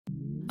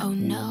Oh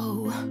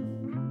no,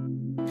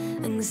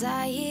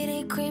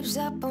 anxiety creeps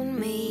up on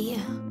me.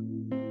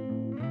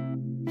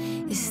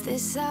 Is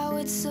this how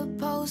it's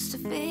supposed to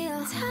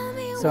feel?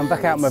 So I'm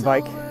back out on my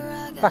bike,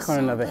 back on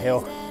another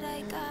hill.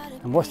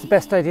 And what's the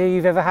best idea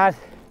you've ever had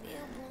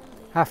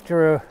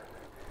after a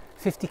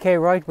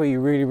 50k ride where you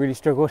really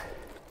struggled?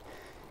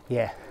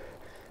 Yeah,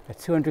 a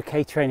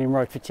 200k training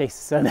ride for Chase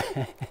the Sun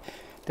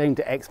down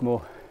to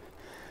Exmoor.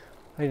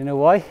 I don't know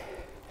why,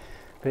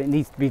 but it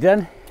needs to be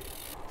done.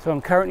 So I'm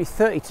currently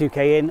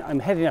 32k in. I'm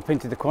heading up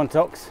into the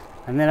Quantocks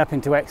and then up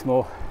into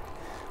Exmoor.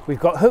 We've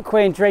got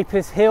Hookway and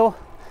Drapers Hill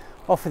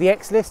off of the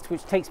X list,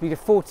 which takes me to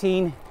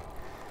 14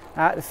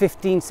 at the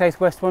 15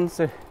 southwest one.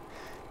 So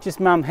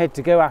just Mam Head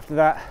to go after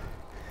that.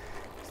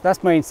 So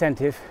that's my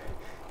incentive,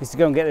 is to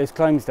go and get those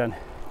climbs done.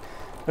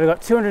 But I've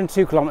got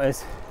 202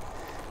 kilometers,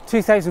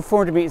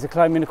 2,400 meters of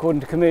climbing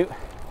according to Komoot.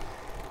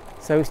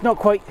 So it's not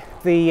quite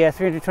the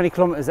 320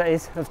 kilometers that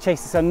is of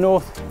Chase the Sun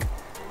North,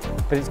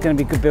 but it's going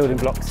to be good building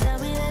blocks.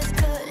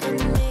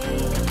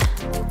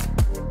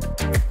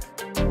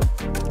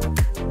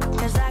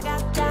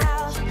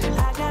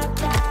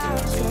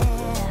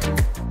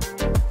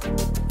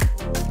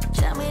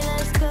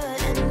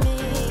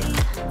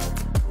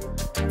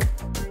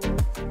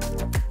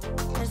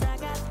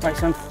 Right,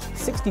 so I'm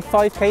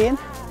 65k in,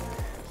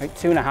 like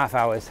 2.5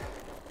 hours.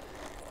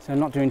 So I'm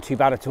not doing too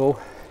bad at all.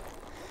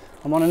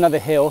 I'm on another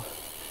hill.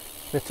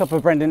 The top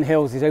of Brendan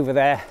Hills is over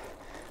there,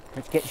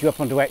 which gets you up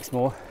onto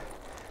Exmoor.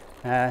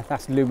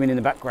 That's looming in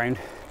the background.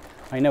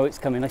 I know it's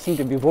coming. I seem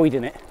to be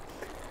avoiding it.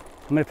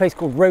 I'm in a place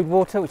called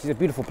Roadwater, which is a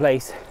beautiful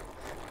place.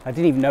 I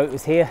didn't even know it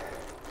was here.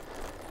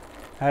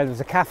 There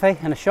was a cafe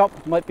and a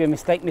shop. Might be a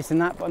mistake missing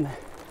that, but I'm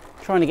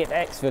trying to get to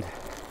Exford.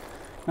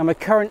 Now my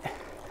current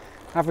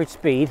average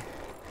speed,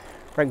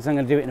 reckons I'm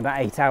going to do it in about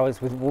 8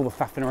 hours with all the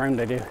faffing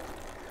around I do.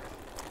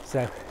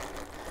 So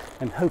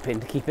I'm hoping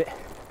to keep it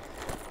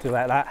to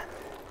about that.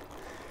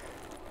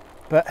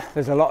 But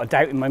there's a lot of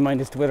doubt in my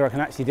mind as to whether I can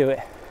actually do it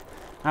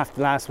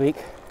after last week.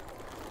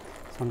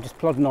 So I'm just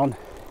plodding on.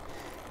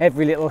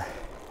 Every little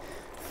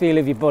feel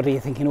of your body,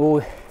 you're thinking,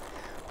 oh.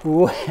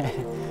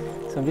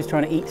 So I'm just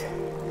trying to eat,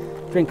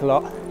 drink a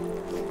lot,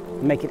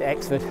 and make it to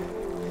Exford.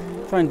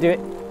 Try and do it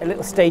a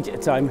little stage at a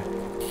time.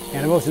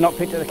 And I've also not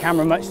picked up the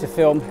camera much to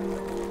film,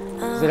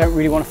 because I don't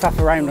really want to faff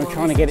around. I'm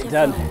trying to get it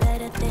done.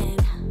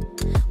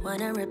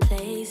 Wanna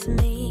replace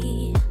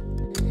me?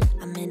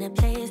 I'm in a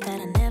place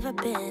that I've never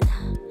been.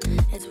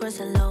 It's worse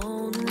than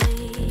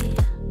lonely.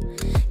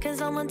 Cause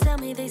someone tell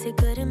me they see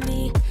good in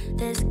me.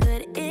 There's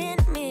good in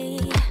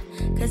me.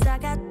 Cause I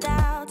got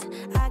doubts,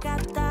 I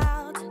got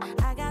doubts,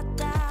 I got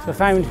doubts. So I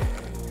found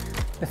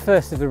the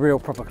first of the real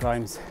proper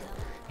climbs.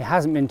 It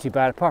hasn't been too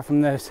bad, apart from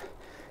those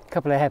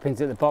couple of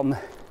hairpins at the bottom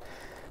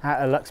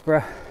out of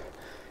Luxborough.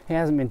 It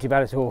hasn't been too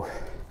bad at all.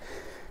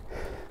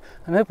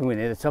 I'm hoping we're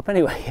near the top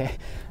anyway,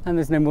 and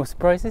there's no more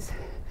surprises.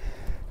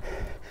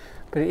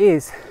 But it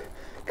is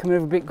coming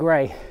over a bit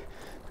grey.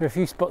 There are a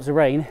few spots of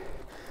rain.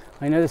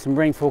 I know there's some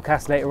rain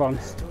forecast later on.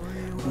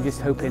 I'm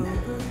just hoping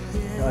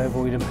that I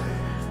avoid them.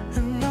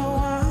 And no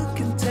one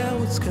can tell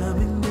what's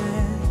coming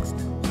next.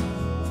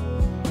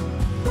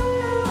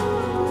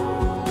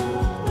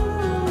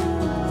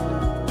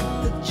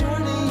 The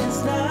journey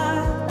is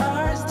not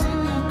ours to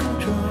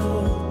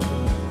control.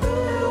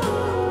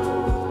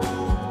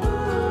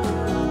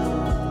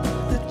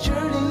 The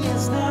journey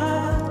is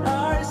not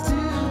ours to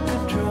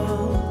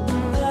control.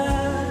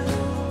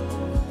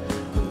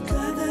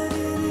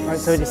 Right,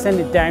 so I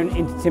descended down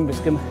into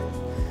Timberscombe.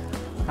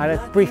 I had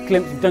a brief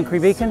glimpse of Dunkery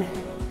Beacon,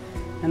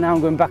 and now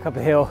I'm going back up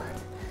a hill,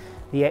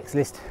 the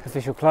X-List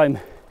official climb,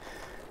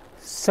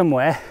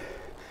 somewhere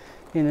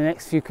in the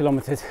next few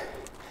kilometres.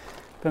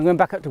 But I'm going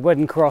back up to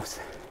Wedden Cross,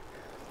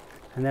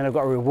 and then I've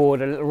got a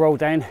reward, a little roll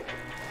down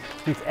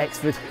into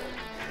Exford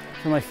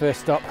for my first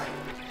stop.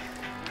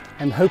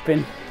 I'm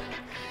hoping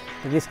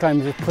that this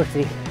climb is as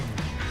pretty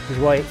as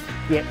why it's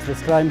the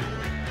X-List climb,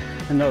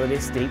 and not that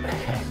it's steep.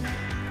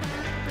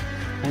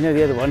 I know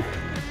the other one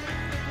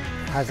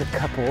has a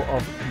couple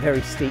of very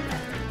steep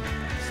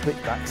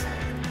switchbacks.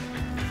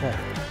 So,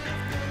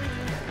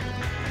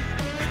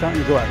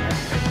 starting to go out now.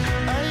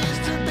 I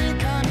used to be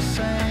kind of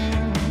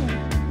sane.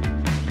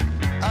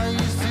 I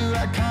used to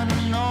act kind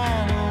of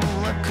normal.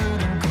 I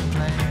couldn't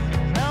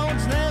complain. Now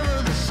it's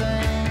never the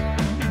same.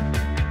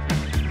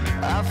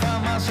 I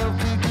found myself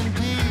picking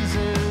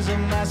pieces of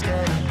my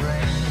scattered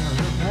brain.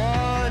 Look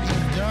what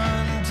you've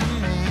done to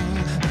me.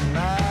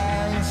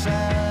 My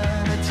insanity.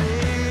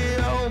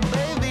 Oh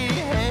baby,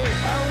 hey,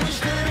 I wish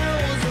that I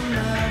was a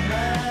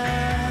madman.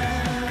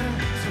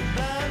 So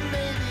bad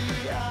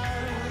maybe I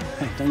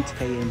would.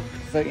 90k in,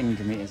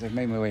 1300 metres. I've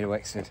made my way to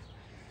Exford.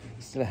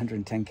 Still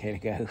 110k to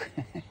go.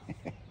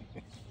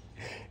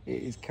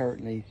 It is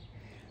currently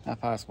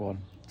 1:30,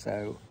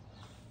 so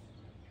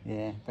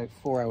yeah, about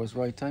 4 hours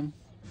ride time.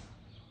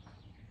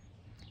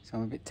 So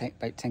I'm about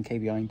 10k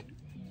behind,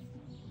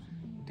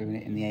 doing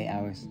it in the 8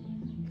 hours.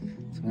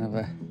 So I'm gonna have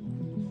a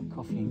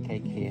coffee and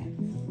cake here.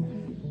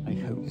 I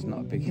hope there's not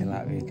a big hill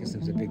out here, because there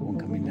was a big one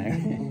coming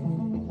down.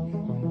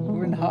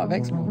 We're in the heart of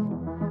Exmoor.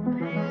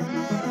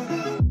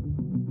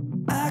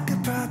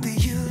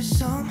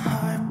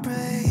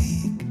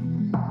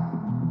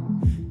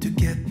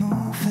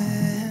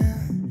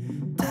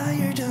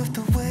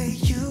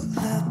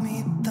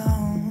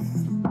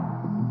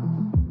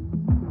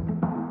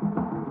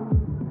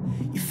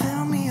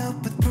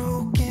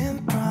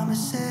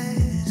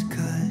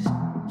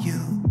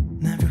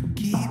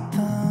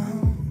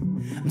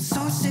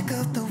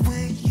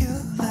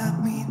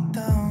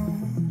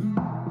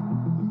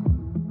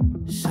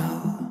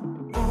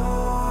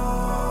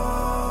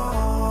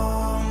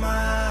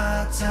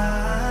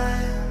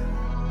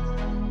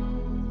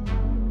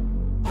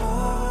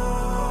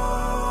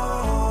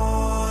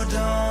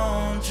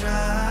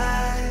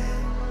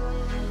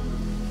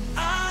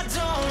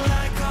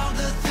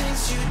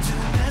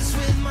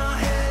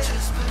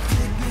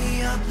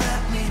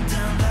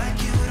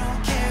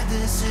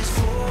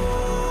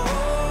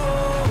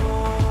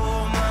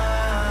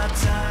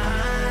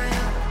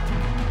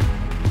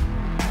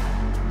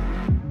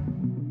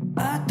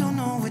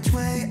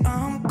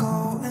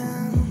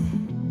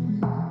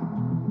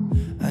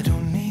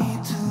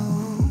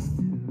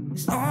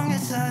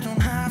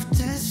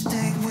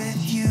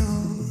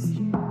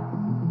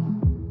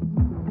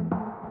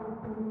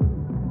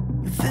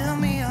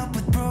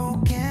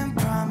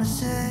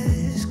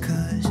 promises,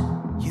 'cause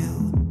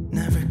you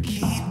never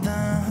keep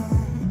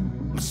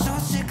them. I'm so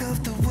sick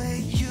of the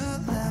way you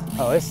left me.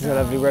 Oh, this is a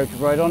lovely road to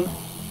ride on.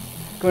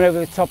 Going over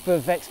the top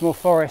of Exmoor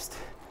Forest,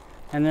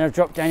 and then I've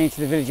dropped down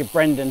into the village of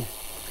Brendan.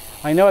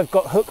 I know I've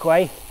got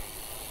Hookway,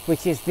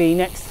 which is the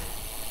next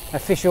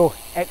official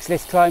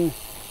X-List climb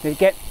that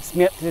gets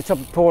me up to the top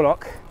of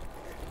Porlock,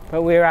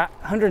 but we're at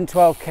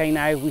 112k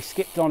now. We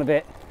skipped on a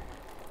bit,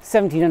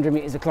 1700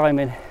 metres of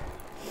climbing,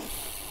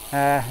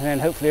 and then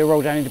hopefully I'll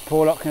roll down into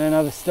Porlock and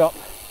another stop.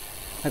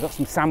 I got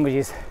some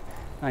sandwiches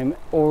I'm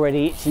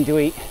already itching to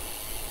eat,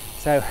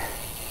 so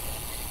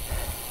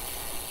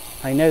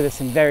I know there's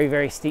some very,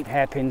 very steep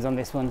hairpins on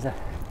this one, so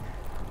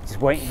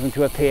just waiting for them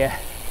to appear.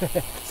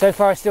 So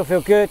far I still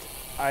feel good.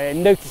 I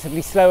am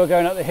noticeably slower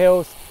going up the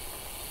hills.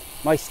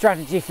 My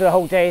strategy for the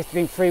whole day is to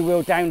be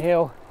freewheel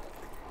downhill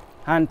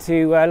and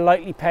to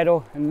lightly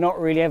pedal and not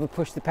really ever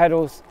push the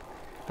pedals.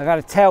 I've had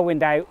a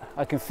tailwind out.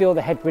 I can feel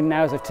the headwind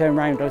now as I've turned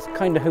around. I was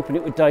kind of hoping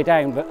it would die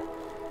down, but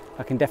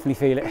I can definitely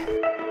feel it.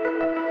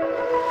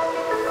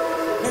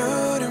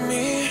 New to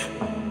me,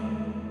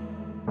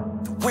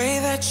 the way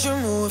that you're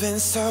moving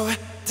so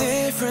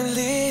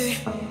differently.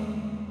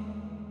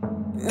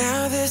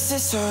 Now this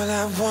is all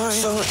I want.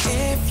 So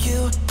if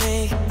you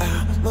make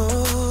a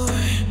move,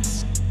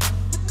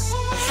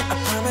 I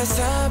promise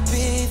I'll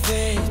be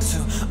there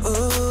too.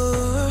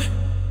 Ooh,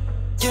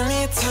 give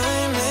me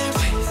time and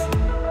place.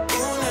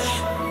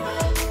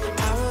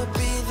 I will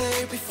be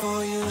there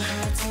before you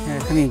have to. Yeah, I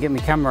couldn't even get my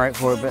camera out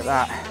for a bit.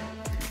 That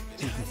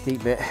just a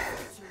steep bit.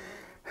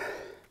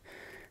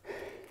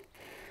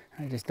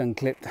 I just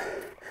unclipped.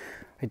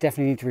 I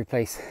definitely need to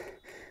replace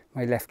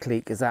my left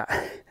cleat because that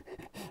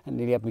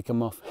nearly had me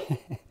come off.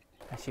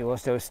 Actually,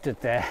 whilst I was stood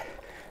there,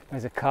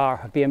 there's a car,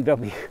 a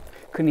BMW.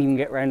 Couldn't even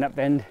get round that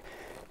bend.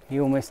 He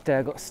almost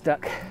got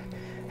stuck.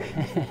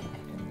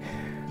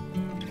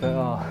 But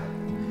oh,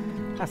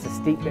 that's a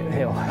steep bit of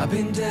hill. I've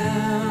been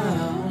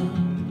down,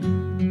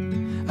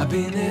 I've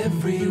been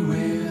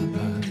everywhere,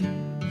 but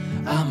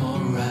I'm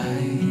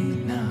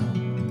alright now.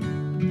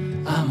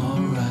 I'm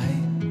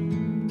alright.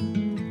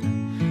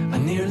 I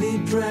nearly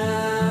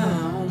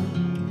drowned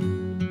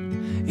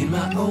in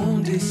my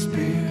own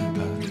despair,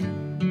 but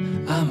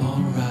I'm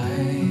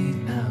alright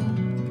now.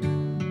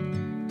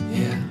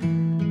 Yeah.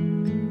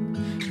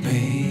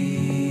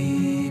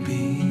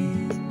 Baby,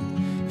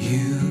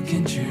 you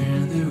can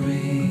turn the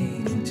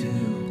rain into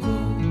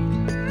gold.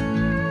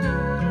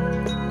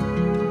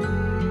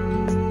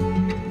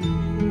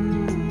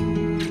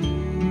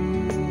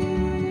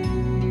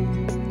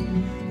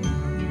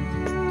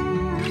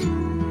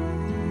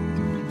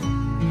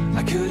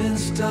 I couldn't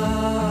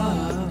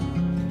stop,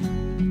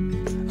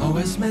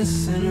 always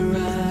messing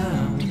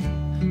around,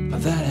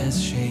 but that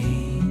has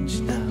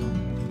changed now.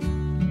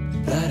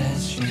 That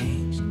has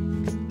changed.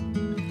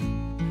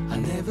 I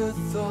never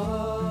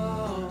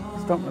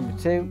thought. Stop number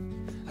 2.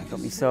 Got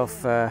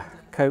myself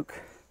Coke,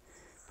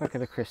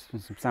 bucket of crisps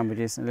and some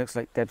sandwiches. And it looks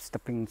like Deb's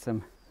stuffing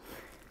some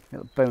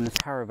little bonus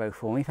Haribo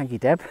for me. Thank you,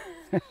 Deb.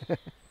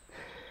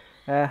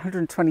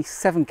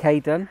 127k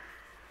done,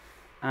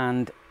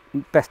 and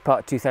best part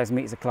of 2,000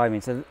 metres of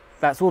climbing. So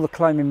that's all the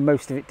climbing,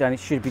 most of it done. It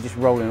should be just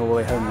rolling all the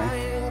way home now. I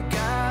ain't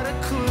got a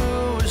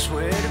clue which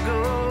way to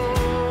go.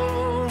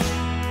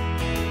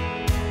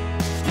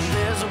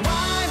 There's a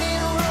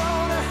winding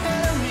road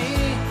ahead of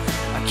me.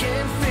 I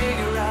can't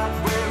figure out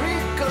where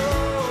it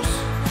goes,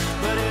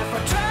 but if I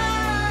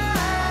try,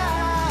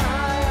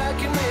 I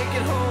can make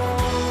it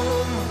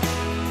home.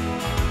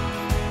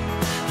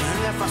 And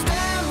if I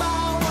stand by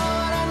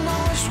what I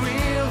know is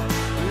real,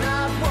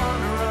 not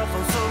wander off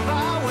on some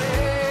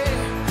byway,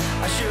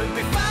 I should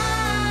be fine.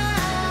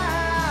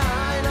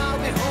 I'll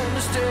be home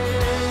to stay.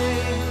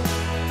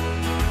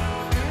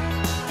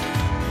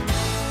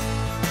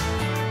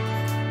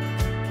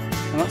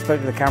 I've not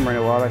spoken to the camera in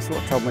a while. I sort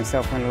of told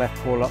myself when I left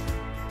Porlock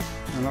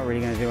I'm not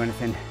really going to do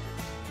anything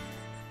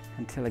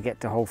until I get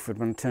to Holford,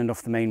 when I turned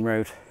off the main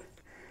road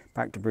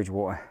back to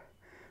Bridgewater.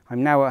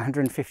 I'm now at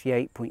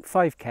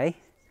 158.5k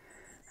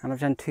and I've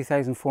done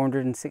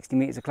 2,460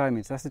 metres of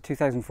climbing. So that's the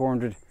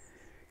 2,400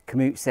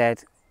 Commute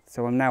said.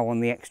 So I'm now on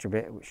the extra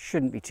bit, which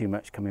shouldn't be too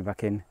much coming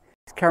back in.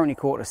 It's currently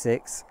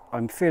 5:45.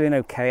 I'm feeling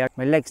okay.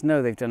 My legs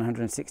know they've done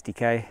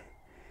 160k.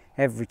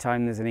 Every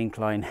time there's an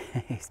incline,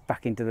 it's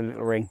back into the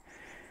little ring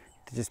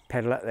to just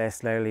pedal up there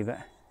slowly. But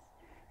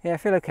yeah, I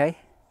feel okay.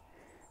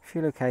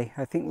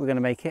 I think we're going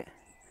to make it.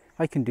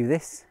 I can do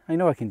this. I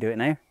know I can do it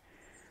now.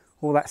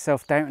 All that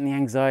self-doubt and the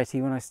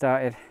anxiety when I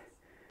started,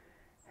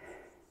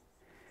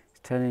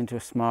 it's turning into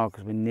a smile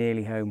because we're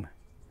nearly home.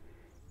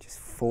 Just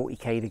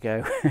 40k to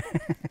go.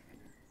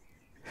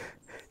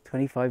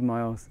 25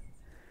 miles.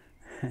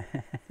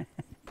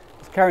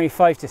 It's currently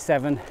 5 to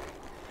 7.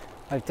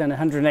 I've done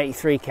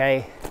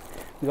 183k.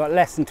 We've got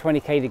less than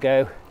 20k to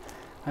go.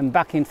 I'm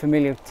back in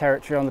familiar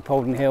territory on the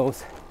Polden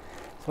Hills,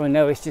 so I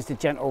know it's just a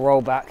gentle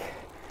roll back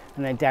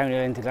and then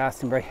downhill into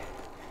Glastonbury.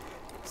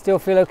 Still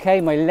feel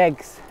okay. My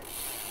legs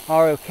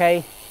are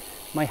okay.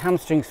 My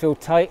hamstrings feel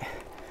tight.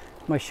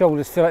 My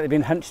shoulders feel like they've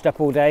been hunched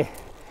up all day.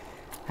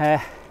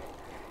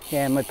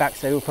 Yeah, my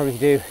backside will probably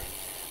do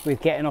with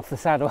getting off the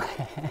saddle.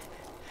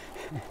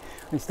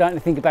 I'm starting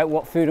to think about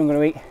what food I'm going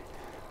to eat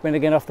when I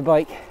get off the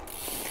bike.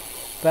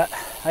 But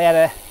I had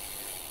a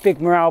big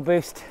morale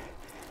boost.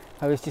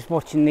 I was just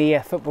watching the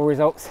football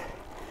results.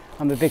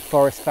 I'm a big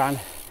Forest fan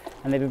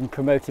and they've been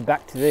promoted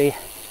back to the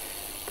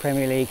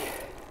Premier League.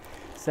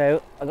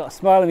 So I got a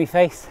smile on my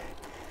face,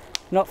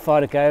 not far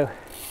to go.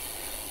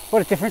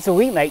 What a difference a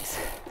week makes.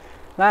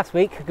 Last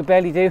week I could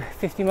barely do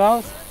 50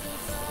 miles.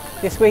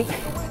 This week,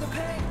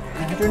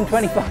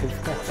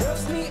 125.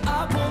 Trust me,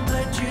 I won't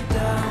let you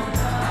down.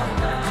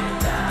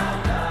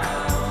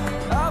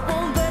 I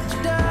won't let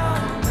you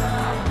down.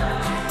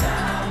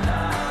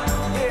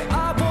 Yeah,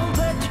 I won't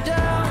let you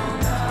down.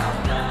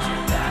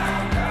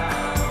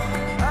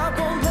 I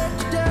won't let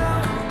you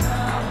down.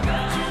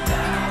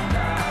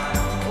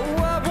 Oh,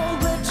 I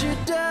won't let you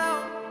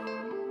down.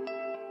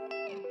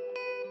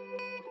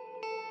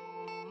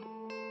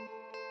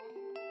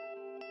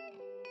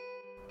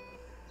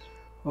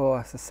 Oh,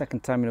 that's the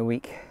second time in a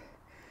week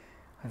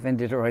I've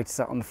ended a ride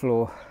sat on the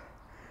floor,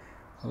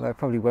 although I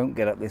probably won't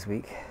get up this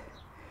week.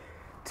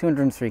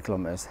 203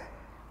 kilometres,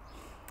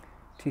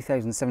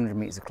 2,700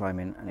 metres of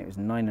climbing, and it was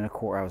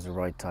 9.25 hours of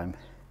ride time,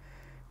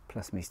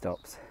 plus me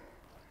stops.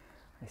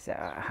 I set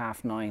out at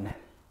 9:30,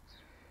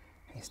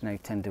 it's now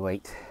 10 to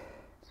 8.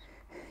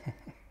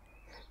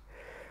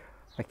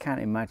 I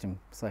can't imagine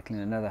cycling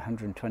another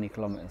 120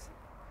 kilometres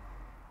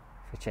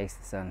for Chase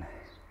the Sun.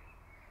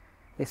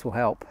 This will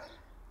help.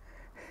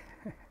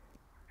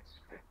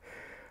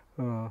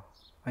 Oh,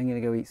 I'm going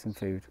to go eat some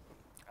food.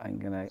 I'm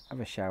going to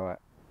have a shower,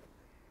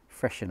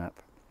 freshen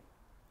up,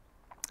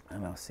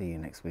 and I'll see you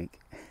next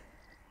week.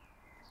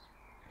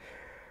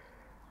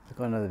 I've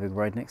got another big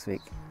ride next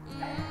week.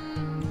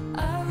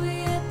 Are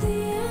we at the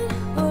end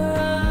or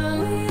are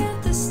we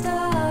at the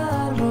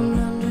start?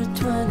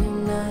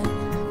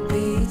 129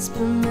 beats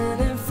per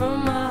minute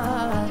from my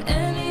heart.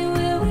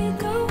 Anywhere we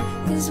go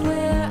is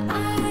where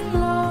I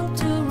long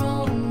to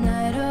roam,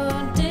 night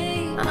or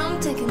day. I'm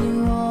taking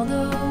you all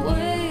the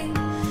way,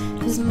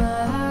 'cause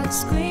my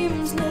heart's screaming.